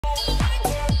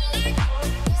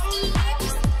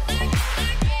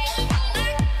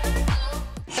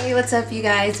Hey, what's up you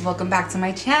guys? Welcome back to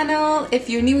my channel. If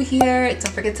you're new here, don't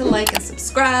forget to like and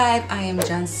subscribe. I am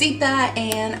Johncita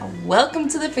and welcome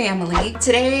to the family.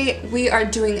 Today we are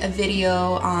doing a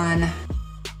video on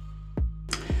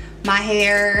my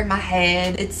hair, my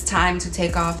head. It's time to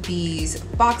take off these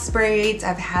box braids.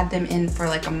 I've had them in for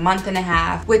like a month and a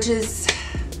half, which is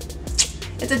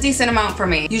it's a decent amount for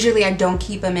me. Usually I don't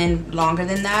keep them in longer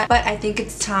than that, but I think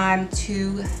it's time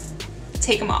to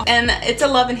take them off. And it's a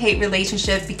love and hate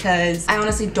relationship because I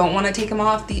honestly don't want to take them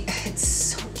off. It's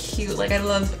so cute. Like I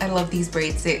love these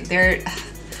braids. They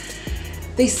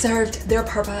served their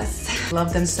purpose.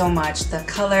 Love them so much. The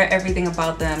color, everything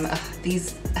about them.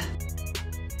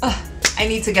 I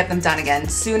need to get them done again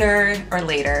sooner or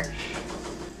later.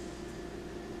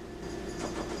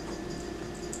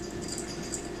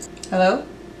 Hello?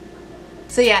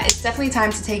 So yeah, it's definitely time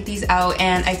to take these out,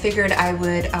 and I figured I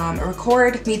would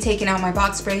record me taking out my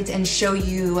box braids and show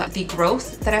you the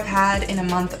growth that I've had in a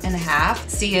month and a half.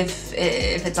 See if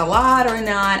it's a lot or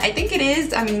not. I think it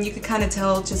is. I mean, you could kind of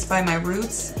tell just by my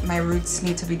roots. My roots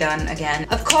need to be done again.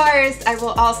 Of course, I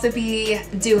will also be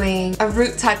doing a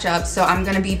root touch-up, so I'm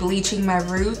gonna be bleaching my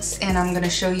roots, and I'm gonna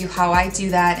show you how I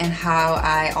do that and how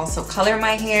I also color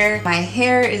my hair. My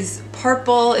hair is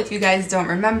purple. If you guys don't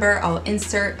remember, I'll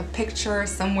insert a picture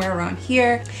somewhere around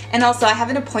here. And also I have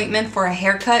an appointment for a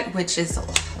haircut, which is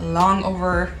long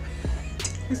over.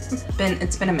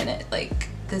 It's been a minute. Like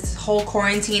this whole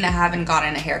quarantine I haven't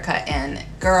gotten a haircut, and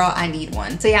girl, I need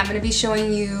one. So yeah, I'm gonna be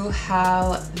showing you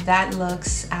how that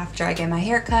looks after I get my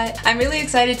haircut. I'm really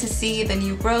excited to see the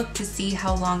new growth, to see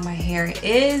how long my hair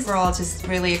is. We're all just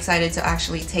really excited to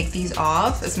actually take these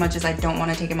off. As much as I don't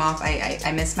want to take them off,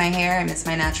 I miss my hair, I miss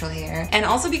my natural hair. And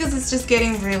also because it's just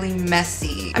getting really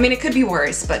messy. I mean, it could be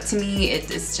worse, but to me,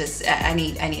 it's just, I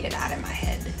need it out of my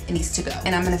head. It needs to go.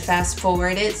 And I'm gonna fast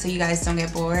forward it so you guys don't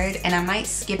get bored. And I might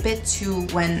skip it to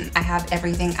when I have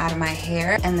everything out of my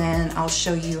hair, and then I'll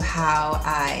show you how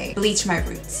I bleach my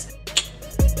roots.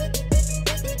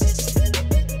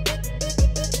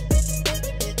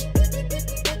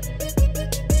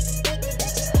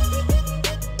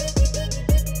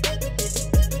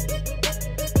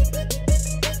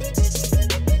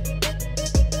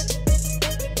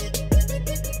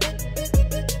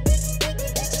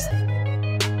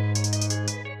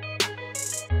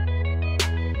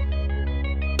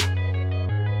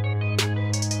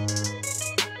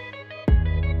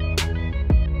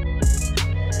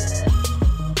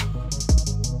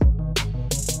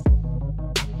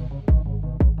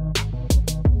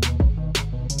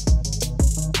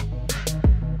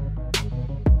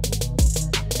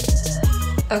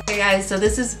 Okay guys, so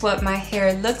this is what my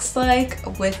hair looks like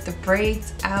with the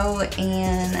braids out,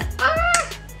 and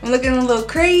I'm looking a little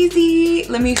crazy.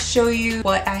 Let me show you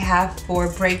what I have for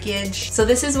breakage. So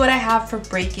this is what I have for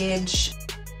breakage.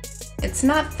 It's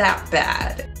not that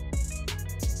bad.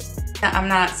 I'm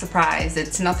not surprised.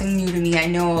 It's nothing new to me. I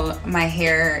know my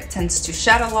hair tends to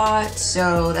shed a lot,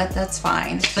 so that's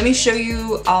fine. Let me show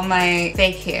you all my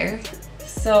fake hair.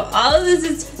 So all of this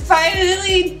is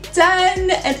finally done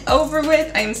and over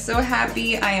with. I am so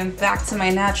happy. I am back to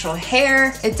my natural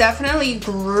hair. It definitely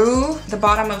grew. The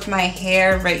bottom of my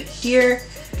hair right here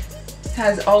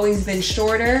has always been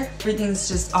shorter. Everything's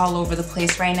just all over the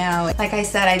place right now. Like I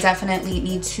said, I definitely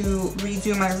need to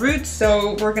redo my roots,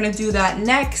 so we're gonna do that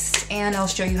next, and I'll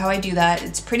show you how I do that.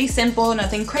 It's pretty simple,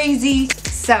 nothing crazy.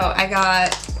 So I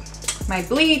got my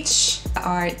bleach,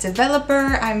 our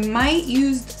developer. I might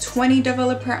use the 20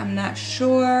 developer, I'm not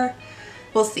sure.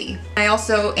 We'll see. I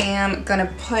also am gonna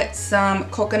put some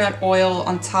coconut oil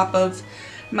on top of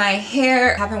my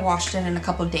hair. I haven't washed it in a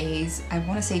couple days. I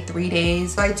wanna say 3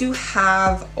 days. So I do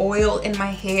have oil in my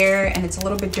hair, and it's a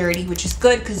little bit dirty, which is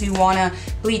good because you wanna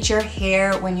bleach your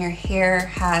hair when your hair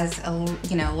has a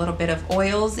little bit of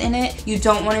oils in it. You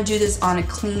don't wanna do this on a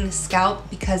clean scalp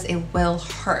because it will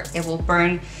hurt. It will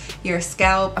burn your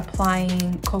scalp.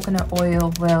 Applying coconut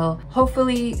oil will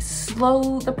hopefully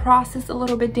slow the process a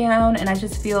little bit down, and I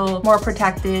just feel more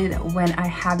protected when I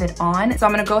have it on. So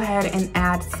I'm gonna go ahead and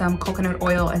add some coconut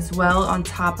oil as well on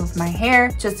top of my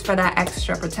hair, just for that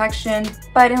extra protection.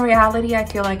 But in reality, I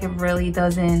feel like it really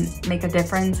doesn't make a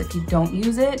difference if you don't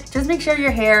use it. Just make sure your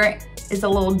hair is a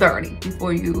little dirty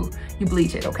before you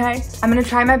bleach it, okay? I'm gonna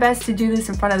try my best to do this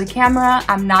in front of the camera.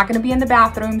 I'm not gonna be in the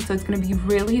bathroom, so it's gonna be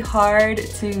really hard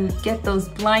to get those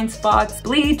blind spots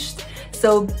bleached.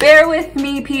 So bear with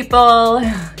me, people.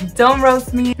 Don't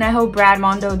roast me. And I hope Brad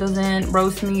Mondo doesn't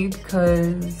roast me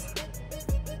because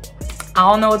I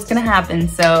don't know what's gonna happen,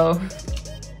 so.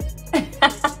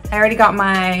 I already got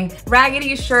my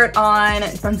raggedy shirt on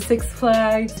from Six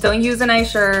Flags. Don't use a nice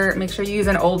shirt, make sure you use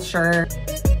an old shirt.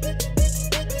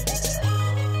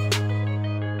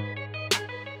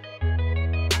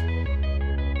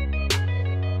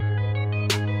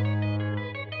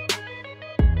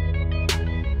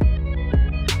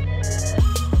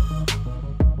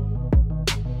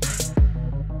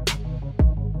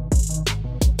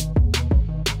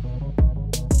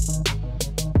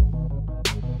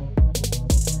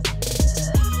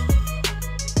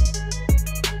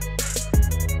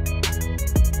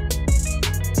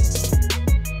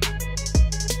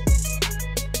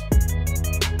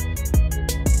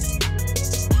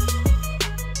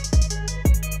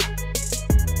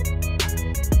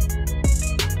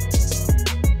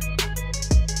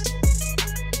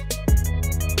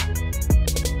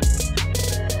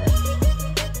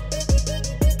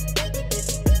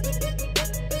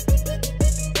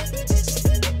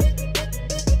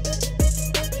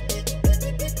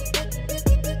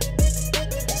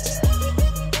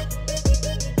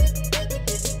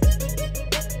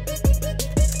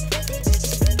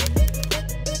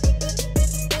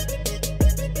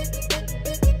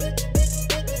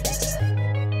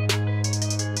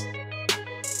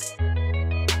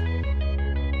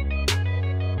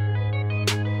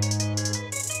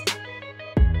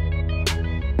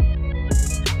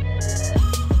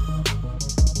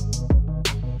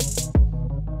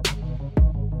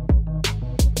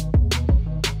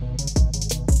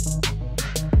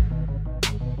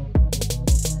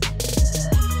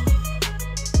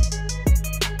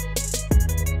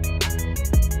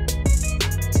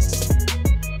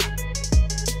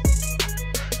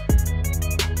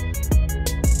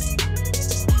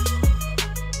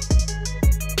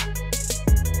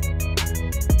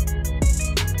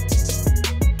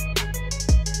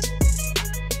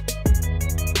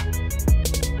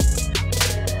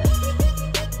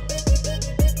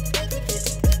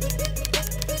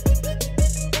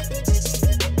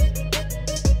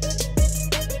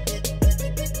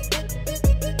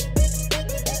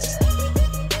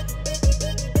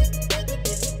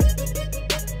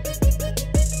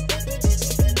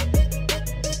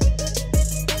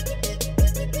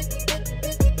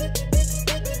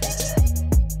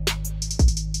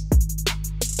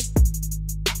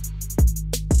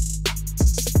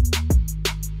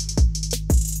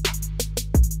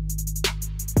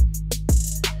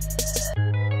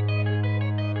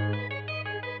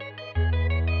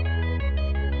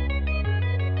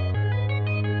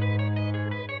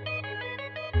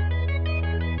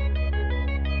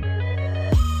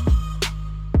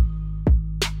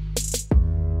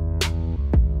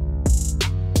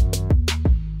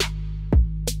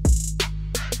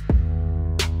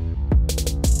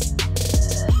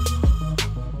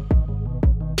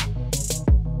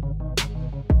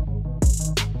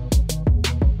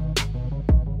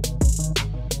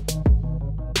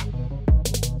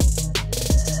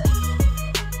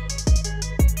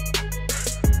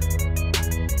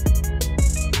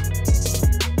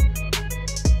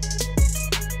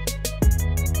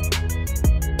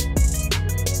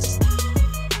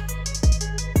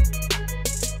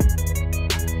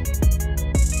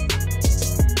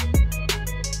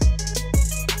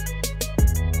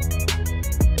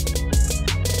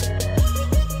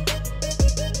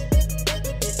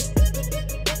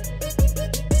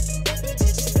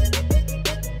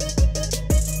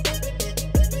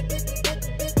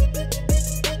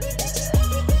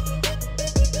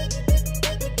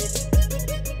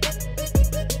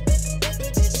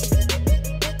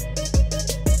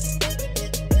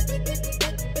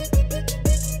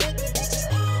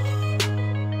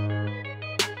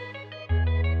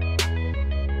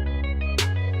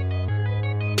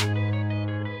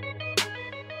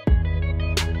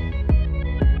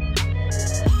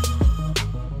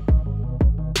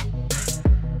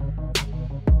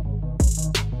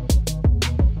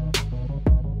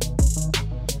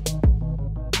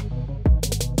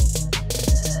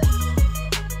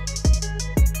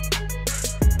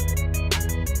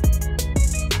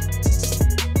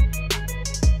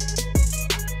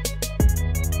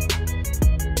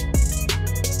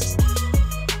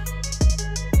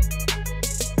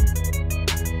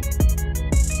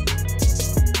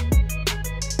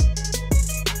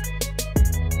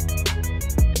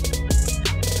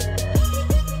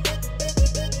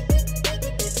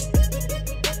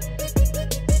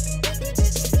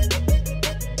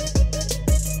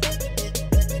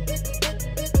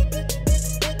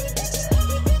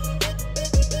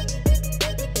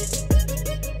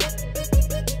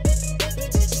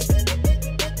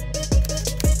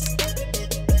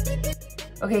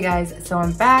 Okay guys, so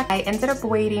I'm back. I ended up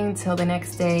waiting till the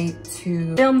next day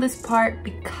to film this part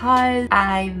because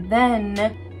I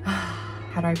then,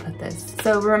 how do I put this?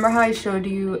 So remember how I showed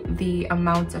you the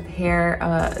amount of hair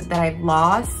that I've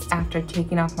lost after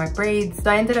taking off my braids?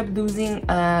 So I ended up losing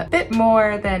a bit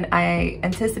more than I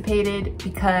anticipated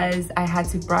because I had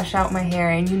to brush out my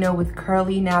hair. And you know, with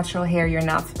curly natural hair, you're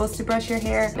not supposed to brush your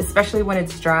hair, especially when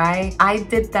it's dry. I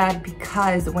did that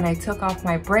because when I took off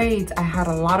my braids, I had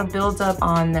a lot of buildup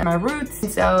on my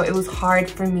roots. So it was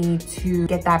hard for me to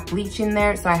get that bleach in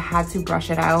there. So I had to brush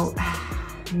it out.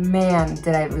 Man,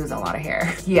 did I lose a lot of hair.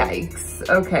 Yikes.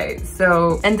 Okay,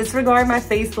 so, and disregard my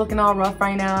face looking all rough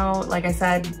right now. Like I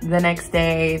said, the next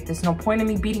day, there's no point in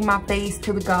me beating my face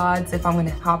to the gods if I'm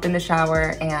gonna hop in the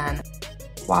shower and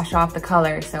wash off the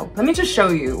color. So let me just show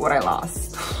you what I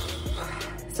lost.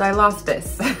 So I lost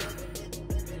this.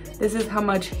 This is how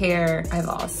much hair I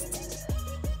lost.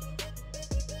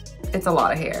 It's a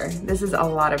lot of hair. This is a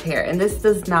lot of hair. And this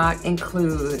does not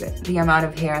include the amount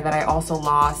of hair that I also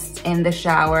lost in the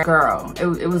shower. Girl, it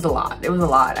was a lot. It was a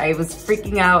lot. I was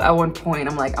freaking out at one point.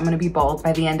 I'm like, I'm gonna be bald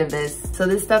by the end of this. So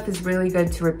this stuff is really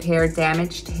good to repair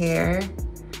damaged hair.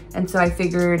 And so I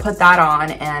figured put that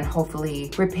on and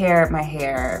hopefully repair my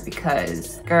hair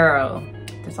because, girl,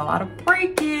 there's a lot of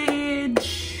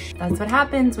breakage. That's what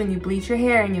happens when you bleach your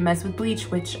hair and you mess with bleach,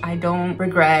 which I don't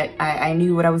regret. I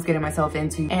knew what I was getting myself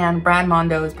into. And Brad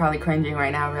Mondo is probably cringing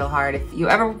right now real hard. If you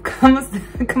ever come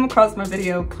across my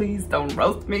video, please don't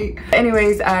roast me.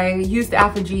 Anyways, I used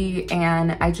Apogee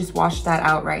and I just washed that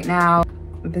out right now.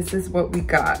 This is what we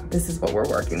got. This is what we're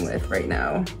working with right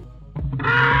now.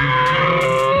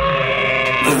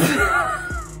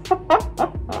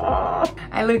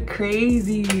 I look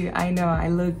crazy. I know, I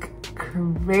look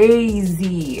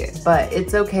crazy, but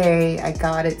it's okay. I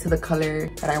got it to the color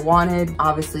that I wanted.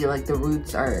 Obviously, like, the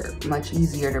roots are much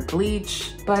easier to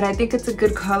bleach, but I think it's a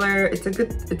good color. It's a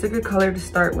good color to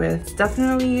start with. It's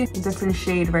definitely a different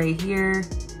shade right here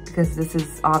because this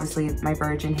is obviously my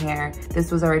virgin hair. This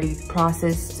was already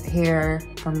processed hair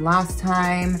from last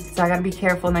time, so I gotta be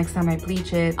careful next time I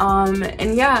bleach it.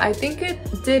 And yeah, I think it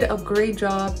did a great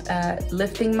job at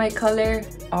lifting my color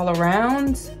all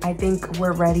around. I think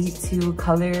we're ready to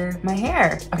color my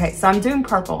hair. Okay, so I'm doing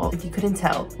purple. If you couldn't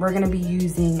tell, we're gonna be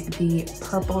using the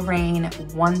Purple Rain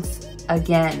once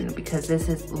again because this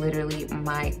is literally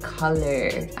my color.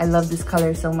 I love this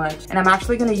color so much, and I'm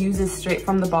actually gonna use this straight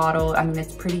from the bottle. I mean,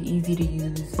 it's pretty easy to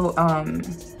use. So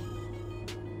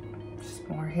just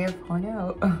more hair falling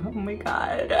out. Oh my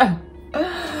god.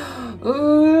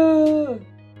 Ooh.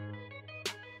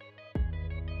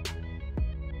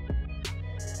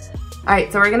 All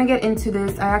right, so we're gonna get into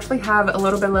this. I actually have a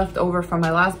little bit left over from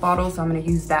my last bottle, so I'm gonna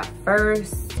use that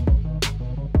first.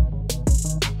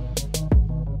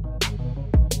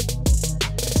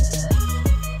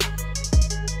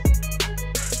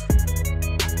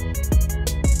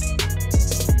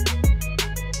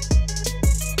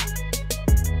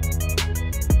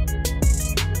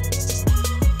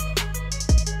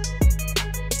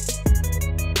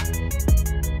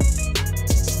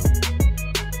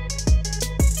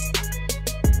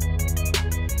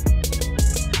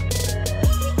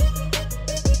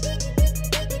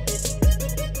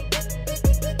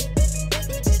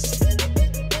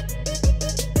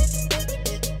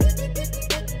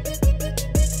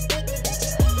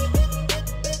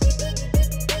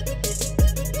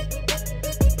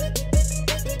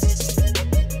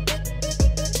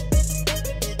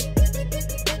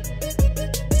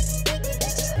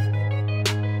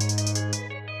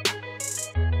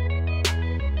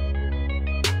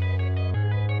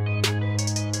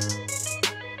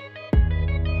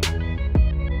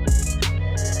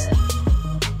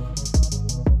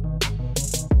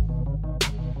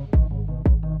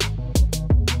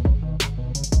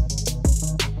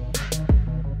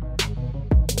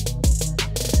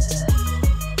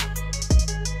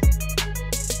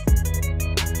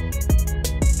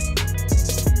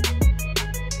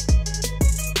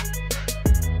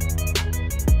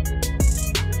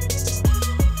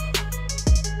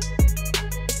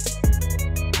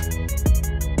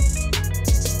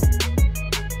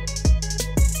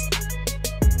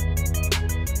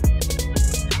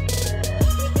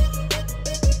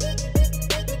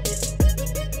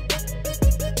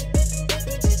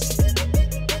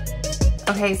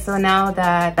 Okay, so now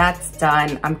that that's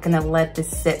done, I'm gonna let this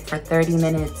sit for 30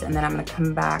 minutes and then I'm gonna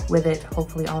come back with it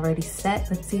hopefully already set.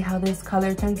 Let's see how this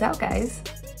color turns out, guys.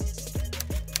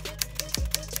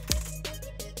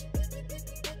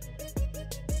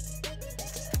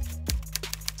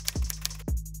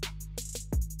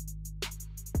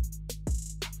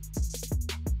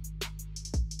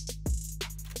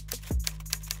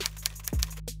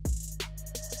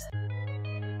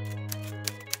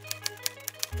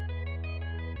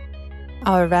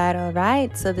 All right.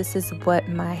 So this is what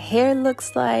my hair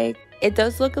looks like. It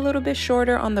does look a little bit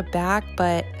shorter on the back,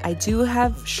 but I do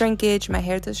have shrinkage. My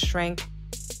hair does shrink.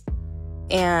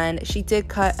 And she did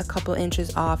cut a couple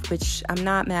inches off, which I'm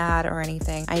not mad or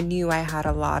anything. I knew I had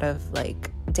a lot of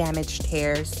like damaged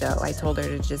hair, so I told her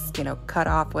to just, you know, cut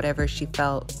off whatever she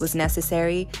felt was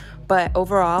necessary. But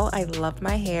overall, I love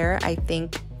my hair. I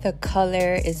think the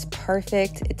color is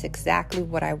perfect. It's exactly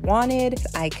what I wanted.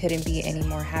 I couldn't be any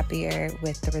more happier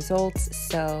with the results.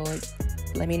 So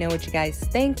let me know what you guys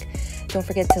think. Don't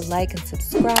forget to like and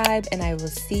subscribe, and I will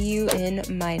see you in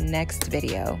my next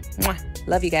video. Mwah.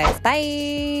 Love you guys.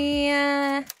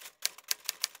 Bye.